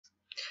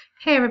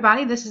Hey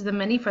everybody, this is the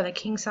mini for the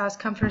king size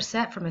comforter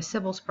set from a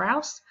Sybil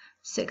Sprouse,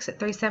 6 at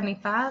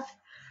 $3.75.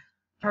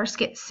 First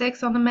gets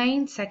 6 on the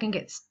main, second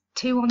gets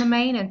 2 on the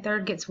main, and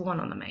third gets 1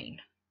 on the main.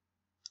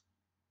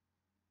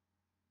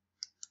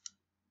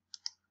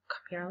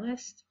 Copy our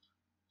list.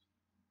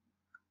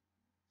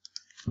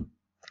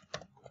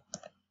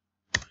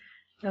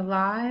 The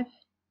live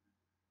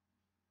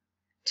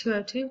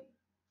 202.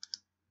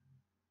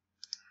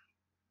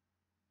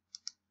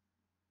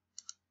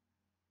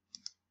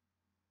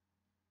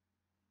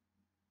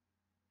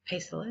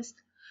 Paste the list.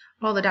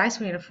 Roll the dice,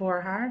 we need a 4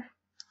 or higher.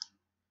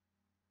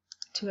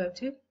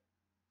 202.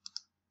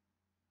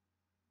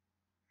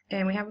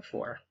 And we have a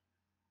 4.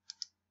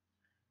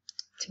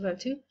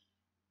 202.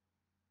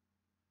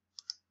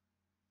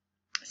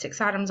 6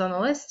 items on the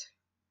list.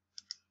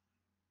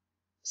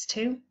 It's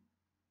 2.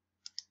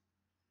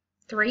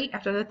 3.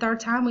 After the third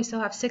time, we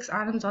still have 6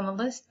 items on the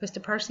list.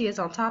 Mr. Percy is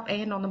on top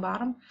and on the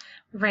bottom.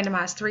 We've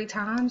randomized 3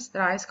 times. The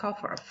dice call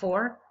for a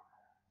 4.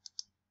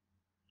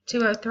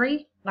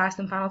 203. Last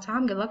and final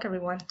time. Good luck,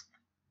 everyone.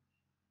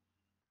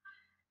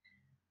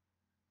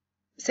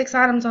 6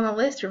 items on the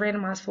list. We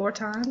randomized 4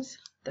 times.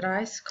 The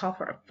dice call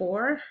for a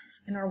 4.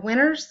 And our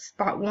winners,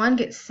 spot 1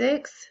 gets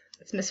 6.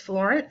 It's Miss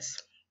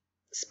Florence.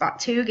 Spot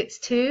 2 gets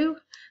 2.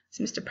 It's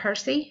Mr.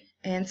 Percy.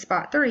 And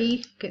spot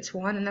 3 gets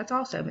 1, and that's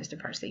also Mr.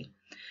 Percy.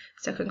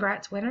 So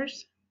congrats,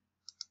 winners.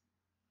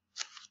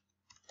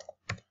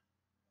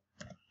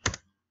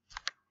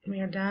 We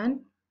are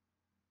done.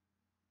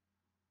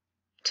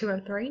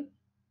 203.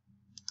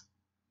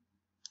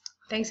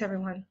 Thanks,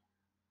 everyone.